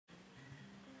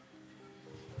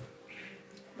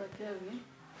Kevin?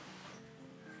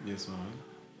 Yes, mama.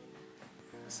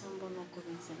 Samba na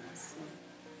kubiza nasi.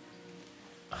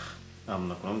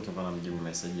 Amna kuna mtu anamjibu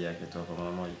message yake tu hapa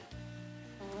mara moja.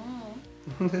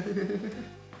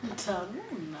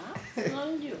 Mtamuna?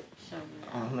 Unajua shabu.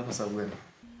 Amna kwa sababu gani?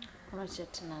 Kuna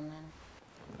chat na nani?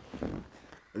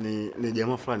 Ni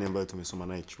jamaa fulani ambaye tumesoma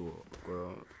naye chuo. Kwa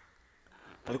hiyo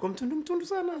alikuwa mtundu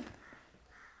sana.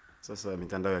 Sasa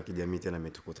mitandao ya kijamii tena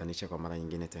imetukutanisha kwa mara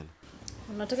nyingine tena.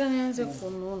 Unataka nianze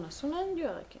kununa? Si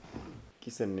unajua lakini.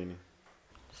 Kisa ni nini?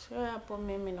 Sio hapo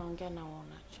mimi naongea na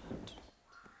una chat.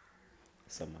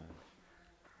 Samahani.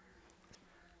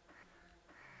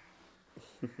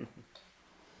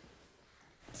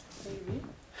 Baby.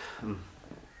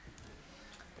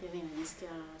 Yaani najisikia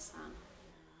sana.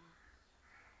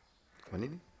 Kwa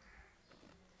nini?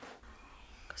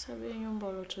 Kwa sababu ya nyumba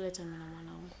ulotuleta mimi na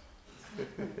mwanangu.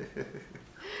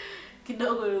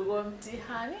 Kidogo ilikuwa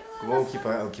mtihani.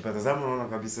 Kwa ukipatazama unaona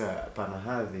kabisa pana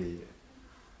hadhi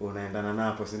unaendana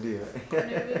napo, si ndio? Ni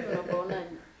vipi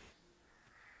unaponaje?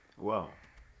 Wow.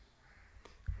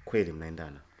 Kweli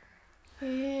mnaendana.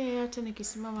 Hata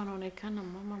nikisimama naonekana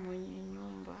mama mwenye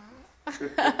nyumba.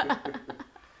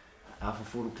 Alafu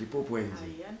furu kipopo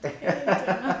nje.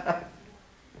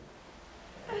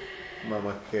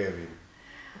 Mama Kevin.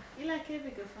 Ila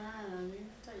Kevin kafanana na mimi,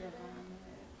 hatajafanana.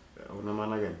 Una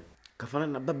maana gani?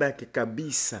 Kafanana na baba yake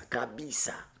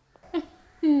kabisa.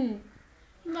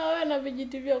 Na wewe na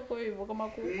vijiti vyako hivyo kama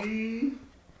kuku.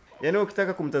 Yaani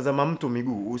ukitaka kumtazama mtu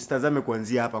miguu, usitazame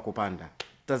kuanzia hapa kupanda.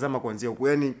 Tazama kuanzia huko.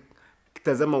 Yaani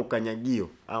tazama ukanyagio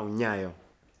au nyayo.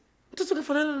 Mtoto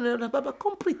kafanana na baba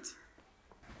complete.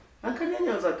 Angalia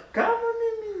nyayo zake kama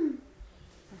mimi.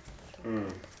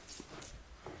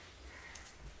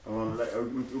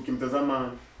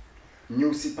 Ukimtazama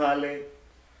nyusi pale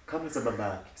kama za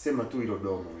babake, sema tu hilo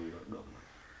domo.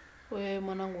 Wewe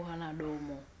mwanangu hana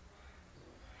domo.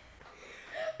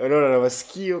 Unaona na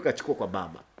masikio kachukua kwa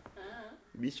baba.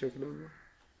 Bicho kidogo.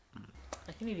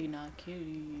 Lakini lina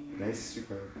akili. Na hisi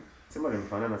sika. Sema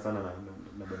nimfanana sana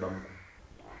na baba mkuu.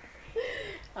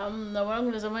 Na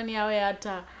mwanangu nazamani awe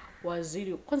hata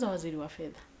waziri wa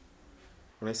fedha.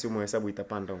 Unahisi hesabu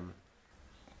itapanda huko.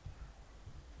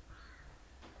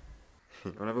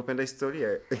 Unapopenda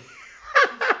historia.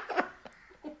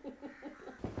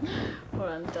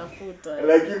 Unanitafuta.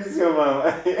 Lakini sio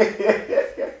mama.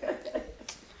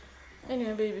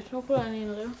 Anyway baby, tunakula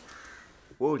nini leo?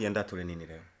 Wewe uliandaa tule nini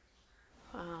leo?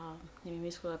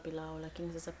 Mimi sikula pilau,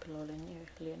 lakini sasa pilau lenyewe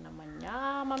lina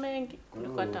manyama mengi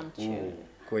kuliko hata mchele.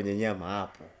 Kwenye nyama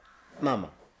hapo. Mama,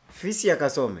 fisi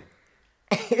akasome.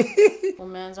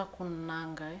 Umeanza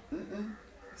kunanga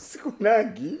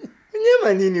Sikunagi.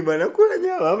 Nyama nini bwana? Kula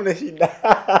nyama, hamna shida.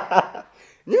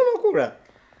 Nyama kula.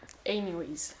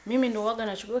 Anyways, mimi ndo waga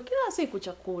nachukua kila siku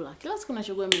chakula. Kila siku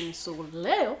nachukua mimi so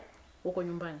leo uko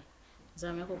nyumbani.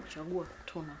 Zamu yako kuchagua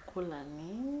tunakula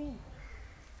nini?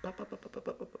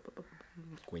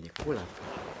 Kwenye kula.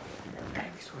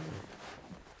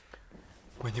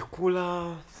 Kwenye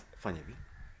kula fanya hivi.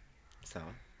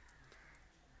 Sawa.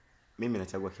 Mimi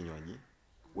nachagua kinywaji,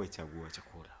 wewe chagua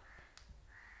chakula.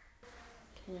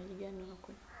 Kinywaji gani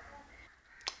unakunywa?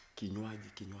 Kinywaji.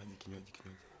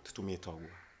 Tutumie togwa.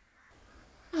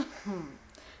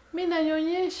 Mimi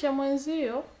nanyonyesha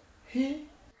mwenzio.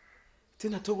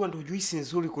 Tena togwa ndio juisi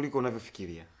nzuri kuliko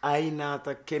unavyofikiria. Haina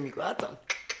hata chemical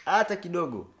hata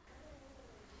kidogo.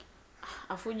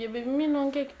 Afuje baby, mimi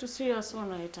naongea kitu serious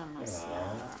unaleta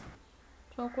masiara.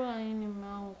 Tunakula nini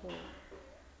mwanangu?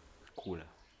 Kula.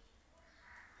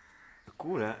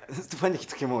 Tufanye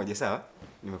kitu kimoja, sawa?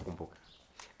 Nimekumbuka.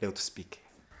 Leo tuspike.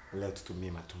 Leo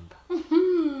tutumie matunda.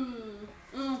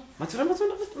 Matunda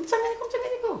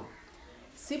mchanganyiko.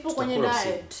 Sipo kwenye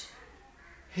diet.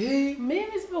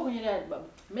 Mimi sipo kwenye diet baba.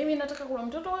 Mimi nataka kula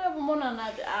mtoto huyo hapo, mbona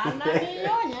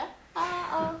ananyonya?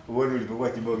 Wewe ulipokuwa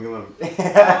kibonge mama.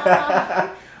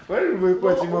 Wewe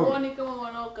ulipokuwa kibonge. Uone kama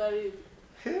mwanao karibu.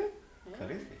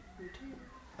 Karibu.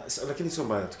 Lakini sio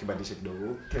mbaya tukibadilisha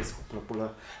kidogo. Kesi kula.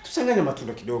 Tuchanganye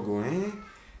matunda kidogo,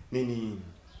 Nini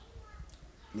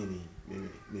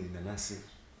nanasi.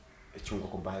 Chungwa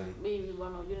kwa mbali. Baby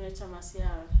bwana, unajua nileta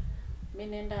masiara.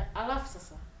 Mimi nenda alafu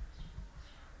sasa.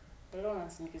 Leo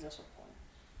nasindikiza sokoni.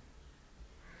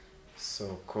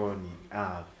 Sokoni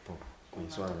hapo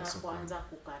kwenye swala la sokoni. Kwanza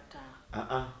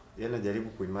kukataa. Yana jaribu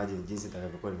kuimagine jinsi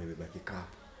nitakavyokuwa nimebeba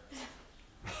kikapu.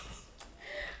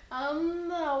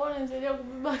 Wananisaidia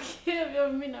kubeba hivyo,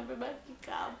 mimi nabeba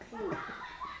kikapu.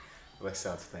 Wewe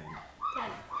sawa tutaenda.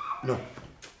 No,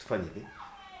 tufanye hivi.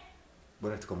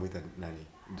 Bora tukamuita nani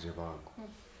dereva wangu.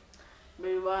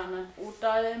 Baby bwana,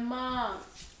 utalema.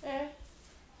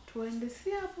 Tuende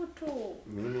si hapo tu.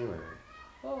 Mimi wewe.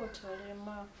 Oh,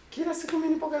 Talema. Kila siku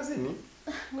mimi nipo kazini.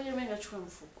 Ngoja mimi ngachukue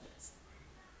mfuko.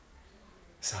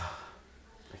 Sawa.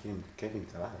 Lakini Kevin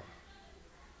talala.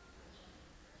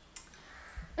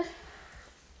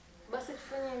 Basi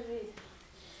tufanye hivi.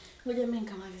 Ngoja mimi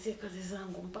nikamalizie kazi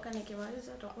zangu mpaka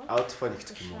nikimaliza utakuwa. Au tufanye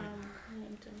kitu kimoja.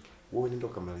 Wewe nenda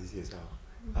kamalizie sawa.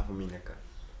 Hapo mimi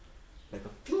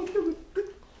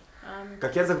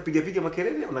kakianza kupiga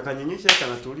makelele unakanyonyesha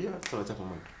kanatulia tunachapa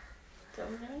moto.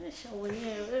 Tamnyonyesha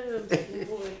mwenyewe wewe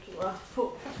mfungue tu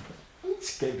hapo.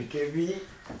 Kevin.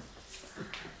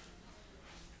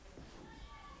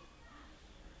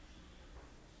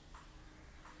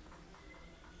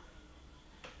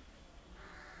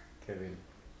 Kevin.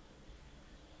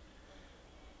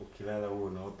 Ukilala huo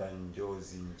unaota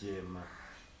njozi njema.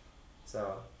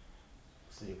 Sawa?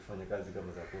 Usije kufanya kazi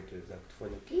kama za kote za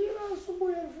kutufanya kila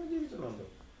asubuhi alfajiri tunaomba.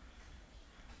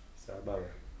 Sawa baba.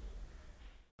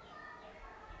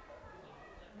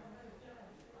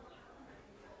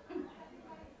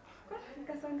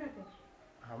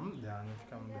 Muda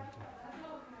nifika muda tu.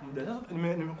 Muda sasa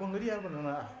nimekuangalia hapa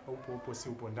naona upo si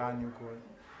upo ndani huko.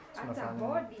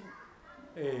 Tunafanya.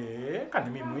 Kani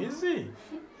mimi mwizi?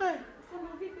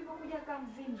 Sema vipi kwa kuja kama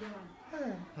mzimbe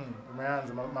bwana?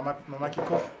 Umeanza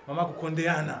mama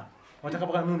kukondeana. Unataka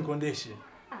mpaka mimi unikondeshe?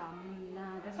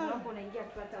 Hamna, kazi wako unaingia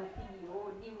tu hata upigi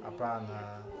hodi.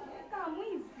 Hapana. Kama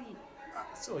mwizi.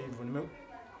 Sio hivyo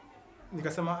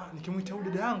nikasema nikimuita huyu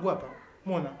dada yangu hapa.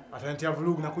 Umeona? Atanitia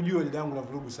vurugu na kujua dada yangu na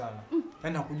vurugu sana.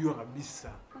 Yaani nakujua kabisa.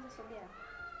 Kwanza sogea.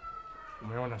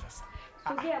 Umeona sasa?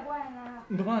 Sogea bwana.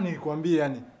 Ndio maana nilikwambia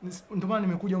yani. Ndio maana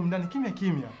nimekuja huko ndani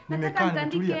kimya. Nimekaa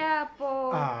nitulia.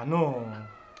 Hapo. No.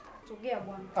 Sogea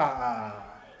bwana.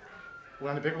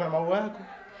 Unanipeleka kwa maua yako?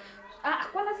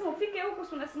 Kwa lazima ufike huko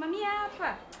si unasimamia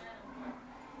hapa.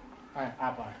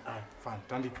 Hapa. Fine,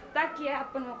 tandika. Taki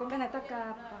hapa nakwambia nataka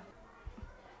hapa.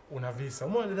 Una visa.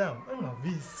 Umeona dadangu? Una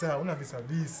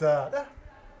visa.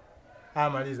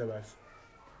 Maliza basi.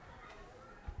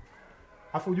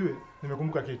 Afu ujue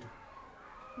nimekumbuka kitu.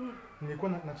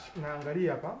 Nilikuwa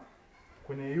naangalia hapa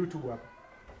kwenye YouTube hapa.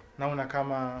 Naona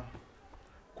kama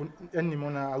yaani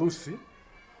nimeona harusi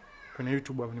kwenye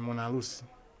YouTube hapa nimeona harusi.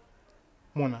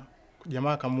 Umeona?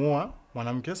 Jamaa kamuoa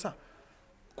mwanamke sasa.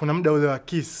 Kuna muda ule wa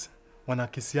kiss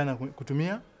wanakisiana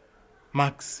kutumia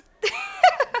Max.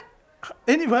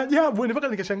 Yaani maajabu mpaka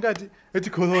nikashangaa eti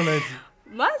corona eti.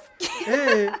 Mask?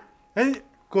 Yaani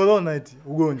corona eti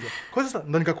ugonjwa. Kwa sasa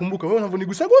ndo nikakumbuka wewe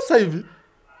unavyonigusa hivi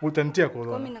utanitia corona.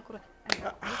 Kwa mimi nakula.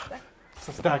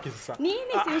 Sasa sitaki sasa.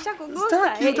 Nini si nishakugusa?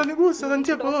 Sitaki utanigusa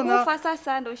utanitia corona. Kufa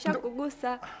sasa ndo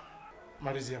nishakugusa.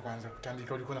 Malizia kwanza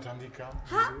kutandika ulikuwa unatandika.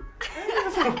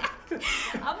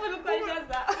 Hapo ulikuwa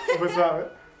sasa. Uko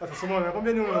sawa? Sasa somo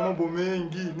nakwambia una mambo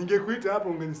mengi. Ningekuita hapo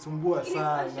ungenisumbua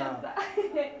sana.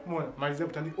 Umeona? Malizia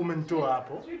kutandika umenitoa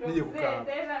hapo. Nije kukaa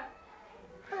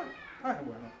hapa.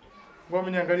 Bwana.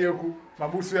 Ngoja niangalie huku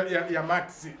mabusu ya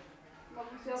Max.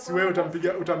 Si wewe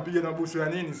utampiga na mabusu ya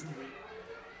nini si?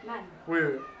 Nani?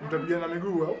 Wewe mtapiga na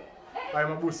miguu au? Haya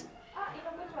mabusu.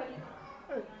 Itakuwa tu ali.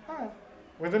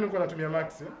 Wenzenu uko natumia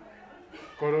Max.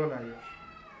 Corona hiyo.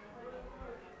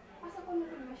 Sasa kwa nini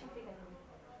nimeshafika?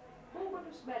 Mungu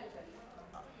tusibali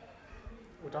kabisa.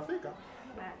 Utafika?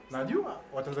 Najua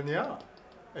Watanzania hawa.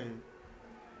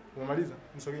 Umemaliza?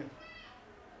 Msogea.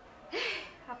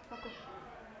 Hapa kwa.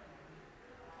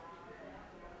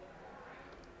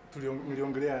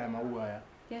 Niliongelea ya maua haya.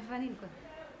 Yanafanya nini kwa?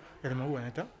 Yale maua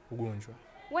yanaita ugonjwa.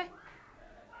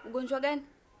 Ugonjwa gani?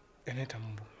 Yanaita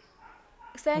mbu.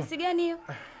 Sayansi gani hiyo?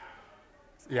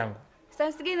 Yangu.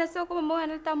 Sayansi gani nasema kama maua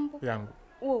yanaleta mbu? Yangu.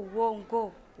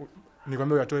 Uongo.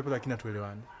 Nikwambia uyatoe hapo lakini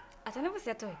atuelewani. Atanipo si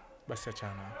atoe. Basi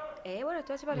achana. Bora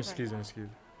tuache pale. Nisikize.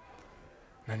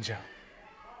 Na njaa.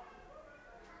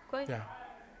 Kwa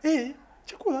hiyo?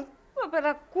 Chakula.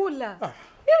 Unapenda kula.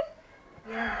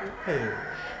 Yangu.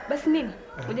 Basi nini?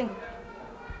 Ujenga.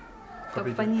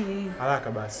 Kakufanyie.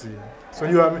 Haraka basi.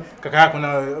 Unajua kaka yako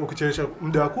na ukichelewesha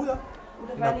muda wa kula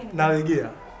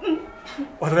nalegea.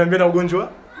 Wataniambia na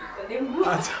ugonjwa?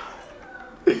 Acha.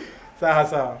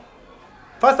 Sawa.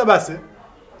 Fasta basi.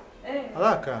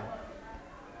 Haraka.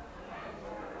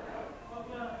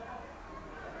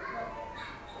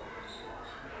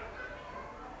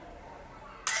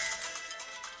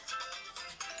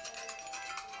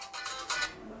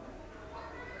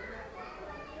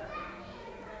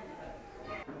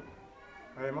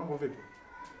 Mambo vipi?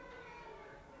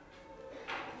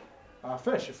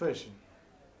 Fresh.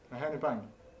 Nipange.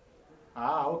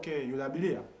 Okay, yule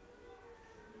abiria.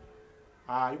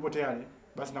 Yupo tayari.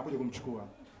 Basi nakuja kumchukua.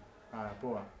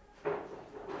 Poa.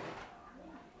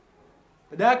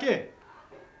 Dada yake.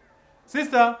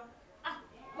 Sister.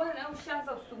 Bwana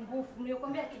ushaanza usumbufu.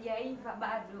 Nilikwambia kijaiva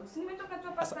bado. Si nimetoka tu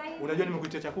hapa sasa hivi. Unajua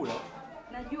nimekuitia chakula?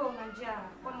 Najua una njaa.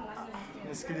 Kwani una nini?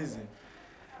 Nisikilize.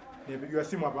 Nimepigiwa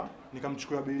simu hapa,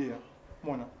 nikamchukua abiria.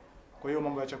 Umeona? Kwa hiyo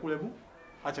mambo ya chakula hebu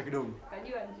acha kidogo.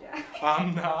 Kajua njaa.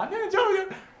 Hamna. Nini njaa?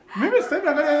 Mimi sasa hivi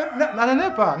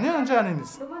nanenepa. Nini njaa nini?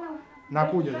 Ndio maana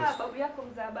Nakuja sasa. Babu yako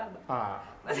mzaa baba.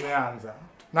 Umeanza.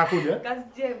 Nakuja. Kazi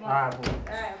njema. Hapo.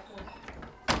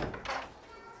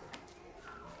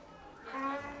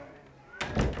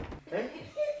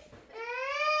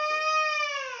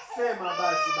 Sema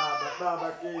basi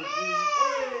baba Kevi.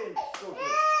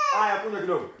 Haya kunywa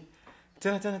kidogo.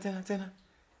 Tena.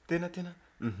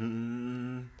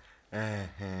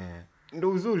 Ndio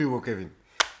uzuri huo Kevin.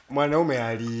 Mwanaume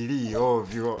alili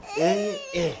ovyo.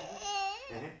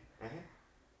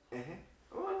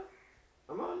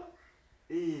 Amana.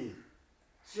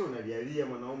 Sio unalialia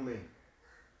mwanaume.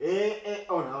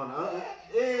 Ona.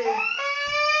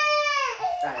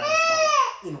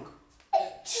 Inuka.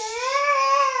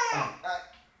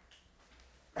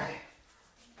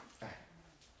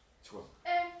 Chukua.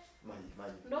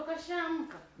 Maji. Ndo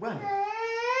kashaamka. Bwana.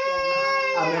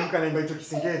 Ameamka na hicho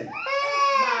kisingeli.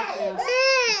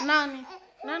 Nani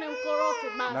mkorofi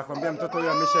basi? Nakwambia mtoto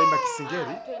huyo ameshaimba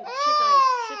kisingeli.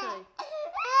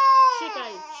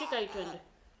 Shika hii twende.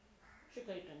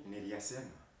 Niliyasema.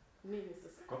 Nini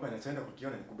sasa? Kwamba nachoenda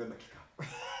kukiona ni kubeba kikapu.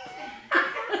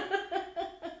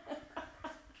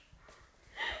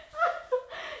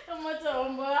 Kama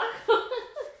tombo yako.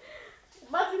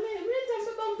 Basi mimi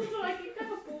nitambeba mtoto wa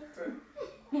kikapu.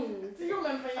 Sio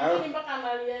umemfanya nini mpaka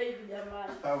analia hivi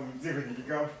jamani? Au mzee kwenye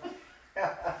kikapu.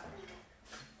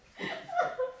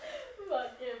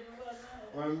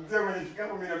 Mzee kwenye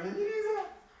kikapu mimi namningiliza.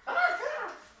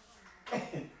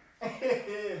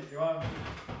 Mke wangu.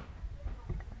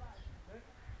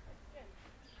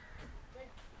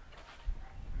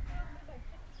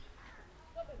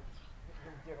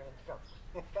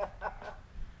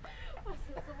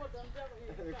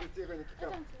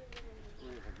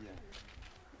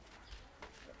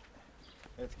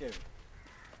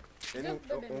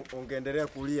 Ungeendelea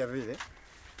kulia vile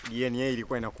DNA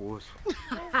ilikuwa inakuhusu.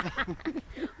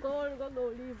 Kwa hiyo ngogo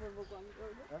ulivyo kwa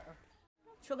mdogo.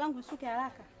 Shogangu nisuke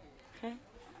haraka.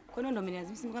 Kwa nini ndo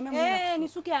umenilazimisha nikwambia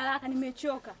Nisuke haraka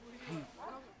nimechoka.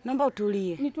 Naomba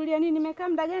utulie. Nitulie nini? Nimekaa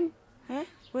muda gani?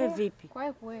 Wewe vipi? Kwa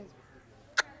hiyo kuweza.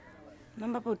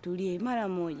 Naomba hapo utulie mara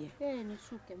moja.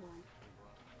 Nisuke bwana.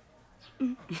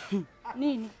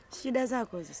 Nini? Shida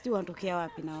zako hizo sijui wanatokea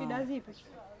wapi na wao. Shida zipi?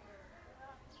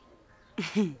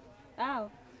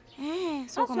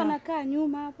 Sio kama nakaa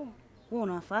nyuma hapo. Wewe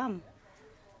unawafahamu?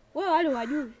 Wewe wale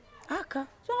wajui. Aka.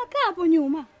 Sio nakaa hapo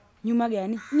nyuma. Nyuma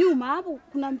gani? Nyuma hapo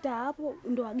kuna mtaa hapo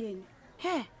ndo wageni.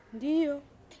 Ndio.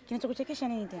 Kinachokuchekesha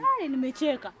nini tena?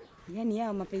 Nimecheka. Yaani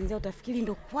yao mapenzi yao utafikiri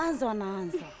ndo kwanza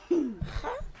wanaanza.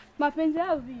 Mapenzi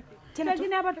yao vipi? Tena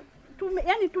lakini hapa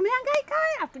tumehangaika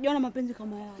hatujaona mapenzi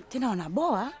kama yao. Tena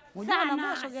wanaboa? Unajua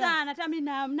wanaboa sana hata mimi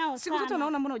nao siku zote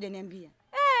unaona mbona hujaniambia?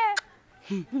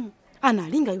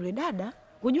 Analinga yule dada.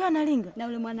 Unajua analinga na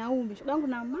yule mwanaume. Shogangu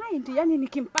na mind, yani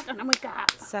nikimpata namweka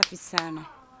hapa. Safi sana.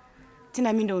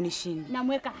 Tena mimi ndo unishindi.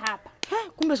 Namweka hapa.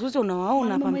 Kumbe siku zote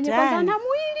unawaona hapa mtaani. Na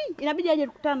mwili inabidi aje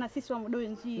kukutana na sisi wa mdoe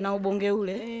nzii. Na ubonge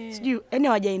ule. Sijui yani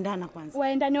hawajaendana kwanza.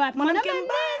 Waendane wapi? Mwanamke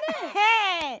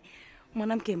mbaya.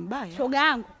 Mwanamke mbaya.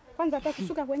 Shogangu. Kwanza hata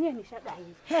kusuka kwenyewe ni shaga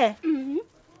hivi.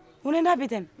 Unaenda wapi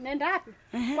tena? Naenda wapi?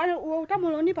 Kwani utamu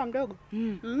ulionipa mdogo?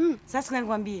 Sasa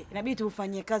nikwambie, inabidi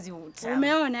tufanyie kazi utamu.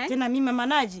 Umeona Tena mimi mama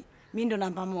Naji, mimi ndo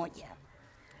namba 1.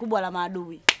 Kubwa la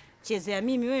maadui. Chezea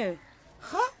mimi wewe.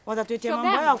 Watatuletea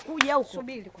mambo yao kuja huko.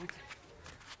 Subiri kwanza.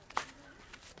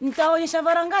 Nitaonyesha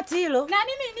varangati hilo. Na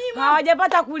mimi nimo.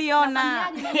 Hawajapata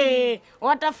kuliona.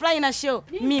 Watafly na show.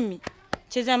 Mimi.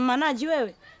 Chezea mama Naji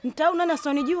wewe. Nitaona na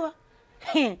sonijua.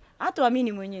 Hata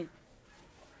waamini mwenyewe.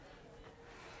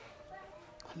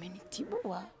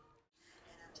 Wamenitibua.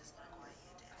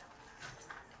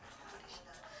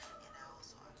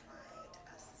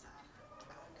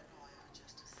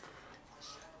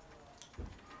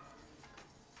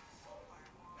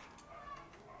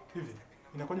 Hivi,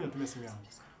 inakuwaje unatumia simu yangu?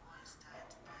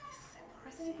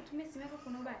 Sasa kutumia simu yako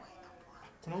kuna ubaya?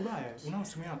 Kuna ubaya? Unao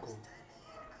simu yako?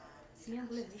 Simu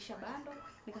yangu ile ilisha bando,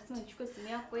 nikasema nichukue simu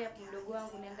yako hapo mdogo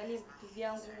wangu niangalie vitu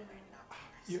vyangu.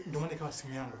 Ndio maana ikawa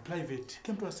simu yangu private.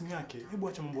 Kila mtu ana simu yake. Hebu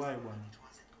acha mambo hayo bwana.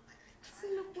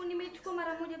 Simu nimechukua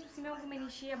mara moja tu, simu yangu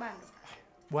imenishia bando.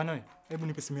 Bwana wewe, hebu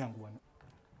nipe simu yangu bwana.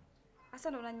 Sasa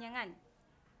ndo unanyang'anya?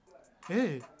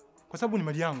 Kwa sababu ni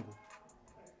mali yangu.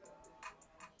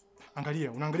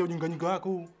 Angalia, unaangalia ujinga wako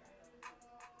huu.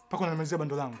 Paka unanimalizia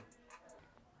bando langu.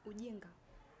 Ujinga.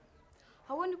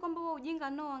 Hauoni kwamba wewe ujinga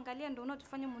nao angalia ndio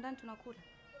unaotufanya mundani tunakula?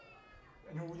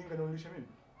 Yaani ujinga ndio unisha mimi.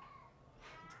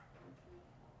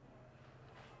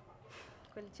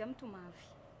 Kweli cha mtu mavi.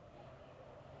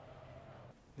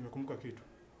 Nimekumbuka kitu.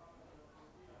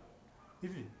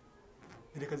 Hivi,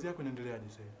 ile kazi yako inaendeleaje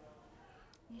sasa?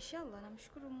 Inshallah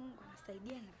namshukuru Mungu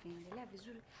anasaidia na vinaendelea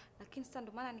vizuri. Lakini sasa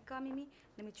ndo maana nikawa mimi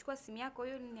nimechukua simu yako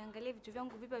hiyo niangalie vitu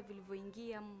vyangu vipya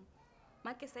vilivyoingia.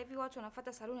 Maana sasa hivi watu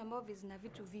wanafuata saluni ambao zina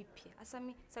vitu vipya. Sasa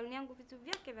mimi saluni yangu vitu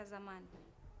vyake vya zamani.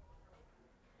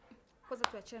 Kwanza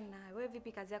tuachane nayo. Wewe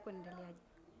vipi kazi yako inaendeleaje?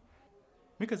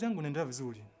 Mimi kazi yangu inaendelea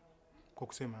vizuri. Kwa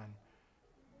kusema yani.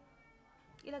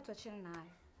 Ila tuachane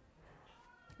nayo.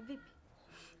 Vipi?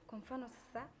 Kwa mfano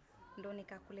sasa ndo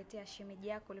nikakuletea shemeji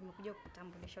yako limekuja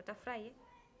kukutambulisha. Utafurahi?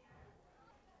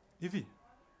 Hivi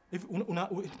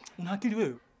una akili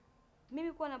wewe?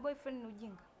 Mimi kuwa na boyfriend ni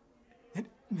ujinga. Yaani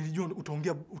nilijua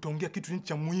utaongea kitu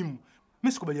cha muhimu.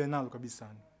 Mimi sikubaliana nalo kabisa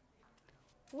yani.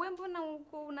 Wewe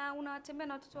mbona unatembea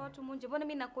na watoto wa watu munje? Mbona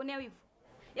mimi nakuonea wivu?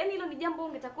 Yaani hilo ni jambo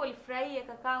ungetakiwa ulifurahie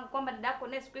kakaangu kwamba dadako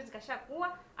naye siku hizi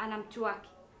kashakuwa ana mtu wake.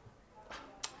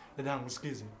 Dadangu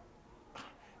sikize.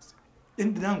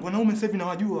 Yaani dadangu wanaume sasa hivi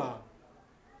nawajua.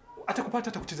 Atakupata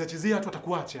atakuchezea tu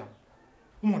atakuacha.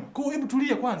 Umeona? Kwa hiyo hebu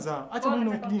tulia kwanza. Acha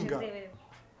maneno ya kijinga.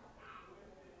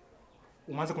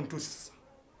 Umeanza kunitusi sasa.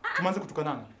 Tumeanza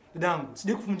kutukanana. Dadangu,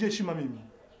 sije kuvunjia heshima mimi.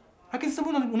 Lakini sasa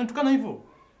mbona unatukana hivyo?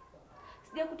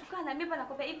 Sija kutukana mimi hapa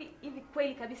nakwambia hivi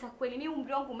kweli kabisa kweli. Mimi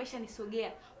umri wangu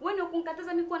umeshanisogea. Wewe ndio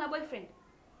kunikataza mimi kuwa na boyfriend?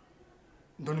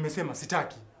 Ndio nimesema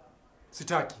sitaki.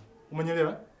 Sitaki.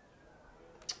 Umenielewa?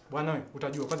 Bwana wewe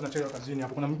utajua kwanza nachelewa kazini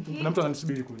hapo. Kuna mtu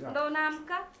ananisubiri kule. Ndio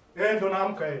unaamka? Ndio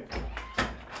naamka .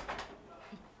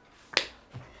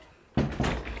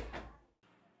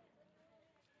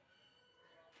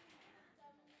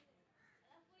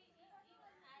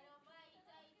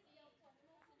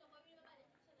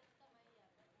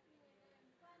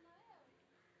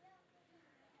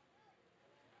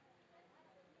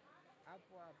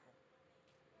 Hapo hapo.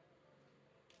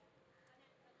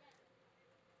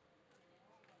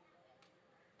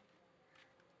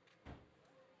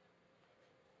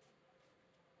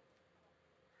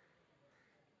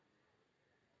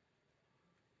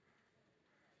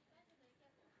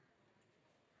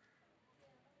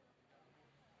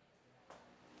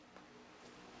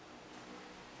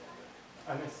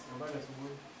 Anes, habari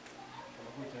asubuhi.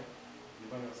 Unakuja?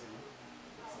 Nyumbani wasema.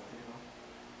 Asante.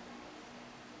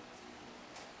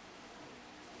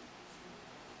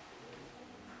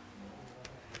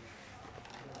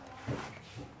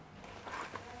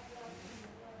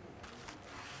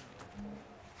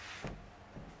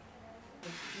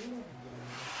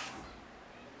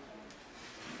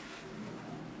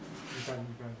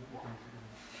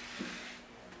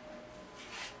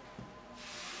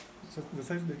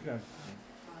 Sasa hizi dakika.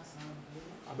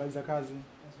 Habari za kazi.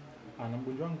 Ana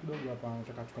mgonjwa wangu kidogo hapa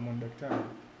anataka tukamwone daktari.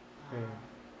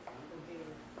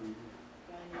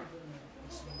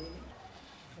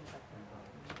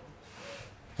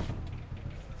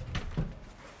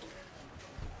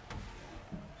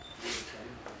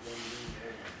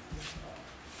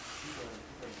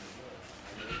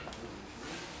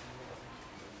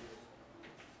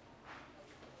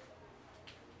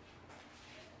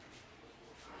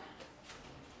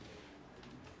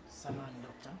 Samahani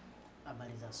dokta.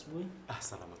 Habari za asubuhi.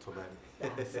 Salama tu habari.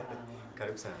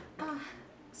 Karibu sana.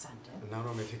 Asante.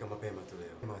 Naona umefika mapema tu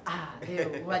leo.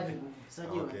 Leo wajibu.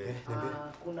 Sajua. Okay.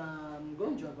 Kuna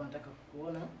mgonjwa hapa anataka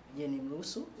kukuona. Je, ni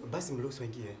mruhusu? Basi mruhusu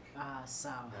aingie.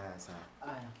 Sawa. Sawa.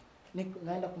 Haya.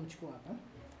 Naenda kumchukua hapa.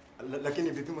 Lakini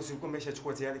vipimo si ulikuwa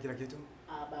umeshachukua tayari kila kitu?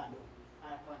 Bado.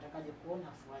 Kwa atakaje kuona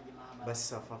afuaje maabara. Basi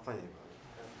sawa, fanya hivyo.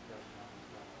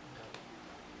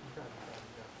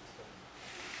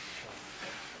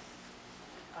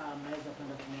 Mnaweza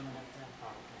kwenda kumwona daktari.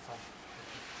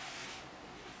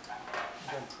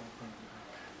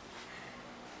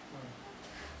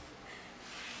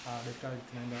 Daktari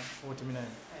tunaenda wote mimi naye.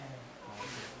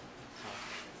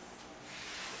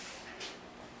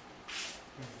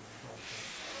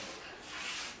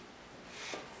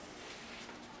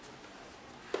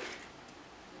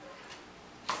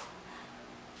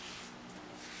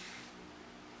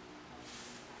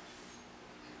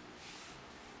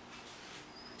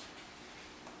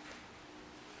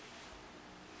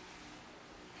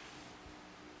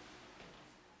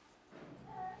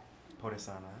 Pole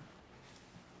sana.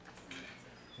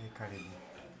 Karibu.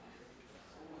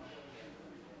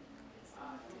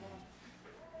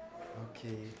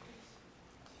 Okay.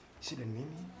 Shida ni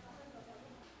nini?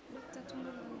 Daktari,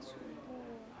 tumbo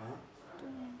linanisumbua.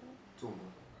 Tumbo.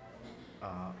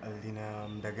 Lina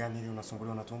muda gani ili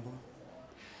unasumbuliwa na tumbo?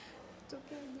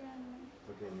 Tokea jana.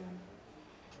 Tokea jana.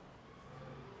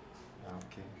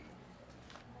 Okay.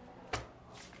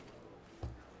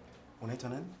 Unaitwa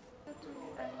nani?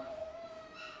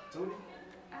 Tuli?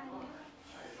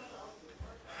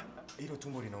 Hilo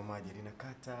tumbo linaumaje?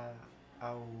 Linakata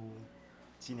au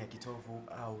chini ya kitovu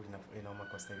au linauma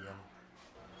kwa staili gani?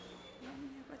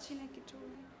 Kwa chini ya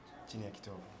kitovu. Chini ya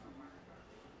kitovu.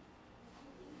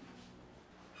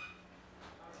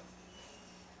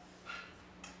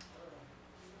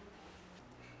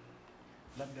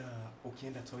 Labda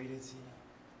ukienda toilet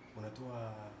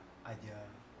unatoa haja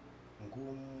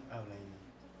ngumu au laini?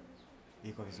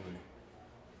 Iko vizuri.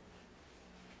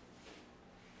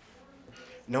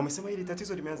 Na umesema hili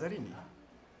tatizo limeanza lini?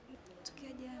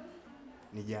 Tokea jana.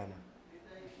 Ni jana.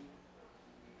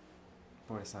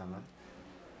 Pole sana.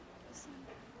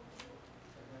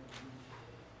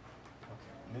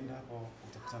 Okay. Nenda hapo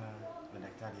utakutana na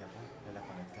daktari hapo. Nenda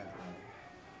kwa daktari pale.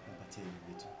 Mpatie hivi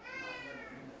vitu.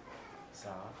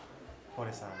 Sawa.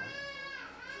 Pole sana.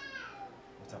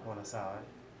 Utapona sawa?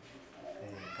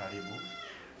 Karibu.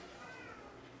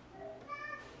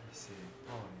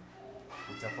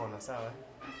 Pole. Utapona sawa?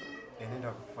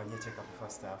 Nenda kufanyia check up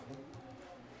first afu.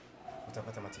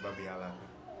 Utapata matibabu ya haraka.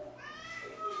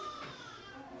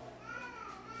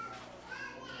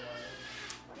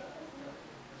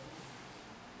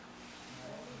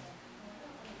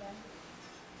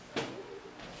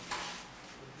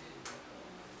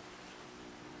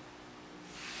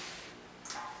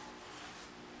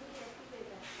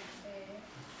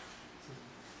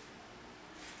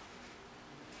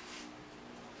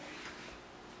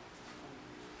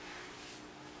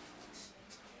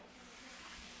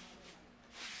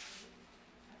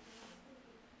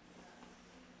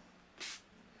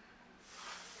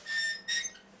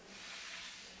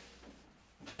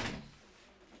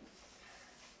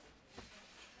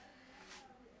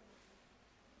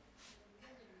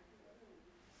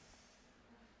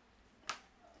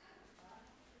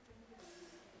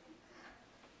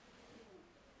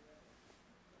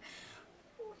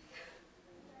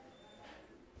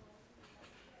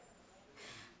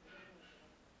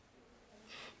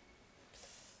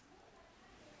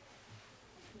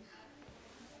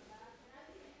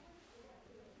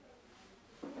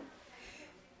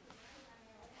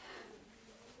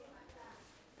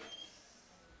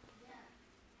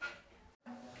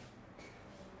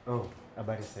 Oh,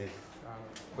 habari sasa hivi.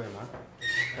 Kwema.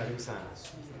 Karibu sana.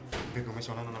 Vipi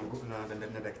umeshaonana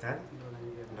na daktari?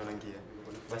 Ndio naingia.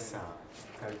 Basi sawa.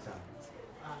 Karibu sana.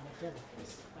 Daktari.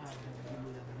 Jibu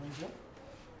la mgonjwa.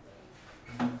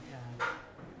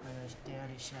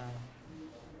 Tayari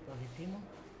kwa vipimo.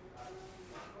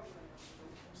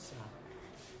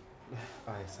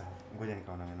 Sawa. Sawa. Ngoja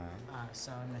nikaonane naye.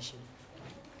 Sawa na shida.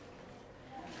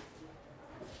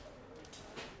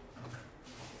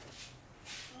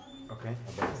 Okay,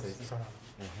 habari sasa hivi. Sawa.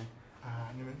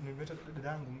 Nimeleta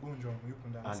dadangu mgonjwa yupo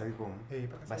ndani. Ndio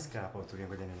yupo. Basi kaa hapo tulie,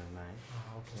 ngoja nione naye.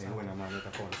 Okay. Uwe na maana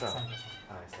utapona, sawa? Sawa.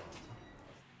 Sawa.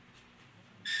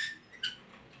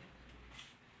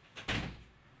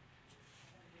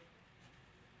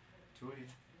 Tuli.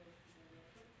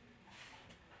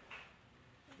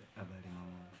 Habari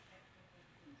mama.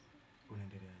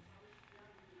 Unaendeleaje?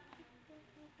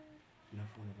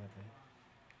 Nafuu unapata?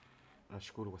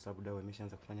 Nashukuru kwa sababu dawa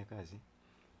imeshaanza kufanya kazi.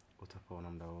 Utapona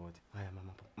muda wote. Haya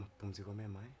mama, mapumziko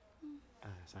mema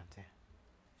asante.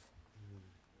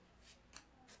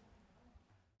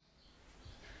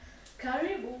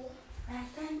 Karibu.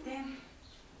 Asante.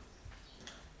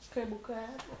 Karibu kaa.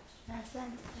 Asante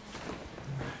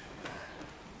sana.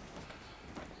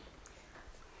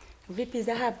 Vipi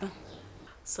za hapa?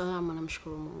 Salama,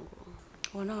 namshukuru Mungu.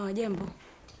 Wanao wajambo?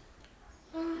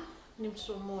 Ni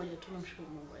mtoto mmoja tu, namshukuru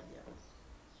Mungu ajabu.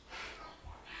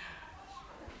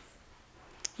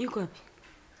 Yuko wapi?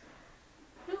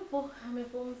 Yupo,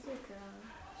 amepumzika.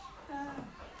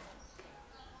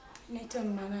 Naitwa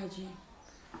Mmanaji.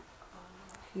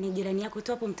 Ni jirani yako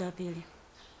tu hapo mtaa pili.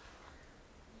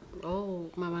 Oh,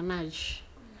 Mama Naji.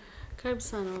 Karibu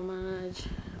sana Mama Naji.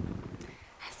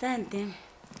 Asante.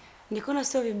 Nikono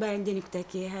sio vibaya nje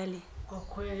nikutakie hali. Kwa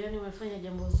kweli, yani umefanya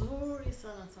jambo zuri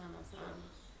sana.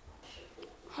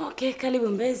 Okay, karibu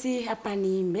Mbezi. Hapa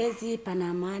ni Mbezi, pana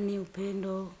amani,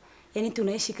 upendo. Yaani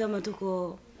tunaishi kama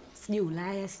tuko sijui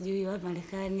Ulaya, sijui wapi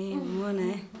Marekani,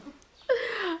 umeona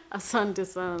Asante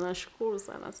sana, nashukuru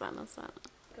sana.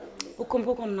 Huko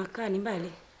mboko mnakaa ni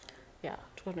mbali? Ya,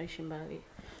 tuko tunaishi mbali.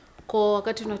 Kwa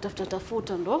wakati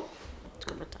tunatafuta ndo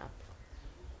tukapata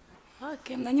hapa.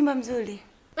 Okay, mna nyumba mzuri.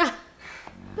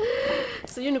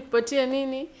 Sijui nikupatie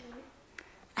nini?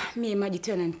 Mimi maji tu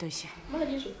yananitosha.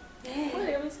 Maji tu?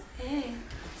 Kweli kabisa?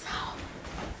 Sawa.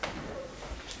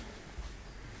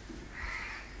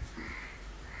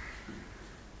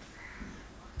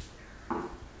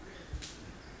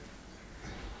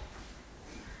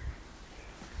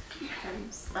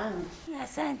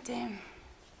 Asante.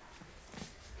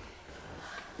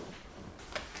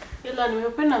 Ila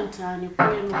nimependa mtaani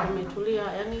kwenu kumetulia,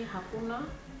 yani hakuna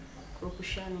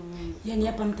kurukushani nyingi. Yaani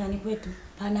hapa mtaani kwetu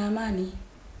pana amani.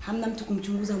 Hamna mtu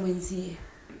kumchunguza mwenzie.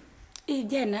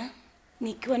 Jana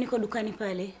nikiwa niko dukani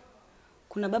pale,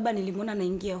 kuna baba nilimwona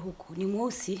anaingia huko. Ni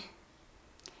mweusi.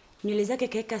 Nywele zake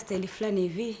kaeka style fulani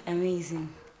hivi amazing.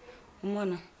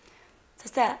 Umeona?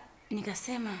 Sasa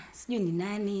nikasema sijui ni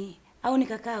nani au ni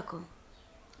kakako.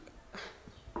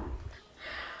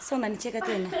 Sasa unanicheka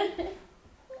tena.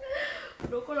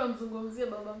 Ndio kuna mzungumzie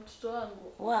baba mtoto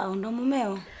wangu. Wow, ndo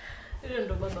mumeo. Ile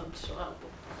ndo baba mtoto wangu.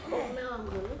 Mume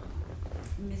wangu.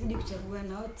 Mmezidi kuchagua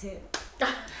na wote.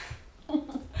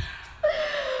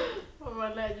 Mama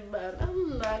naji bana.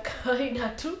 Na kawaida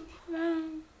tu.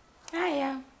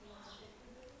 Haya.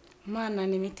 Maana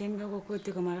nimetembea huko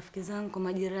kote kwa marafiki zangu, kwa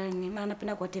majirani. Maana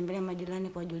napenda kuwatembelea majirani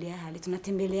kwa julia hali.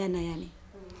 Tunatembeleana yani.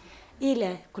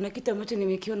 Ila kuna kitu ambacho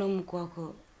nimekiona huko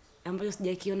kwako ambacho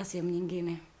sijakiona sehemu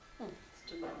nyingine.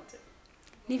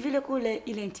 Ni vile kule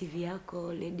ile TV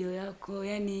yako, radio yako,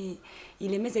 yani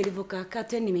ile meza ilivyokaa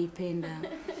tu nimeipenda.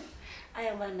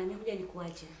 Haya bwana, nimekuja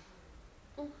nikuache.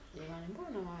 Jamani,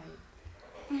 mbona wapi?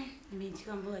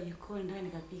 Nimechika mboga jikoni ndani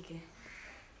nikapike.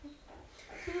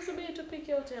 Tunasubiri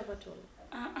tupike wote hapa tu.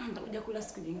 Nitakuja kula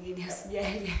siku nyingine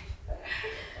usijali.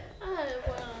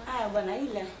 Haya bwana,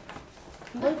 ila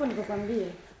ndio hivyo nikokwambia.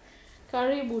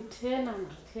 Karibu tena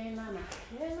na tena na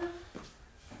tena.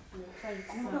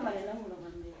 Kumbuka maneno yangu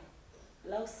nakwambia.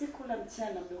 La usiku la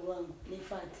mchana mdogo wangu,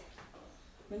 nifuate.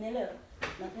 Umenielewa?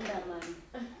 Napenda amani.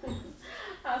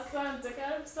 Asante,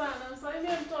 karibu sana.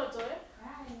 Msalimie mtoto.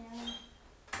 Haya.